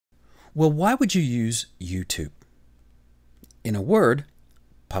Well, why would you use YouTube? In a word,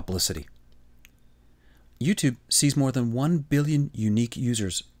 publicity. YouTube sees more than 1 billion unique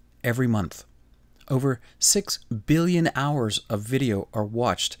users every month. Over 6 billion hours of video are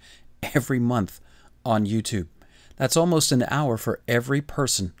watched every month on YouTube. That's almost an hour for every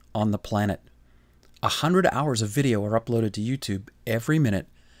person on the planet. 100 hours of video are uploaded to YouTube every minute,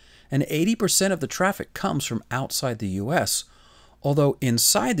 and 80% of the traffic comes from outside the US, although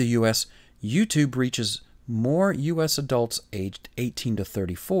inside the US, YouTube reaches more US adults aged 18 to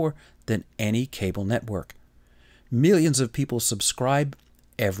 34 than any cable network. Millions of people subscribe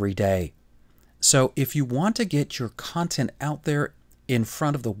every day. So if you want to get your content out there in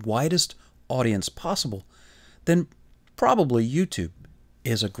front of the widest audience possible, then probably YouTube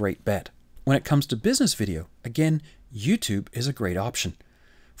is a great bet. When it comes to business video, again, YouTube is a great option.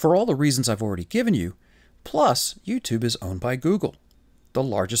 For all the reasons I've already given you, plus YouTube is owned by Google, the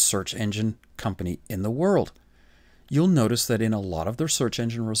largest search engine company in the world. You'll notice that in a lot of their search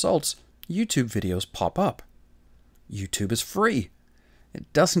engine results, YouTube videos pop up. YouTube is free.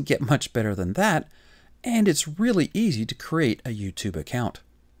 It doesn't get much better than that, and it's really easy to create a YouTube account.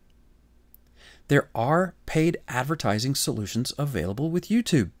 There are paid advertising solutions available with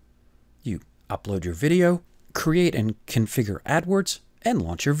YouTube. You upload your video, create and configure AdWords, and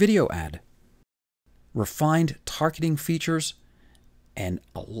launch your video ad. Refined targeting features and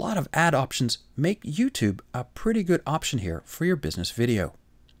a lot of ad options make YouTube a pretty good option here for your business video.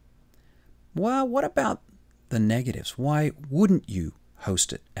 Well, what about the negatives? Why wouldn't you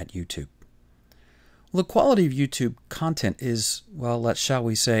host it at YouTube? Well, the quality of YouTube content is, well, shall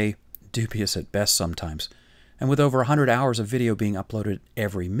we say, dubious at best sometimes. And with over 100 hours of video being uploaded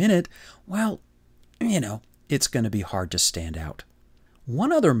every minute, well, it's going to be hard to stand out.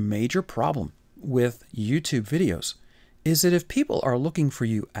 One other major problem with YouTube videos is that if people are looking for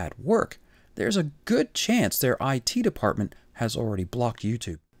you at work, there's a good chance their IT department has already blocked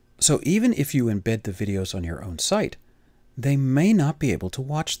YouTube. So even if you embed the videos on your own site, they may not be able to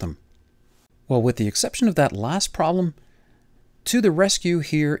watch them. Well, with the exception of that last problem, to the rescue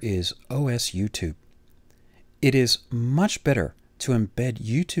here is OS YouTube. It is much better to embed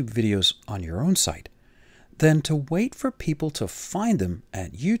YouTube videos on your own site than to wait for people to find them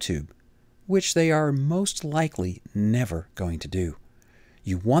at YouTube, which they are most likely never going to do.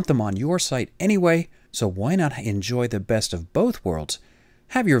 You want them on your site anyway, so why not enjoy the best of both worlds?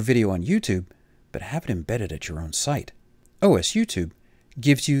 Have your video on YouTube, but have it embedded at your own site. OS YouTube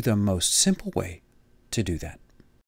gives you the most simple way to do that.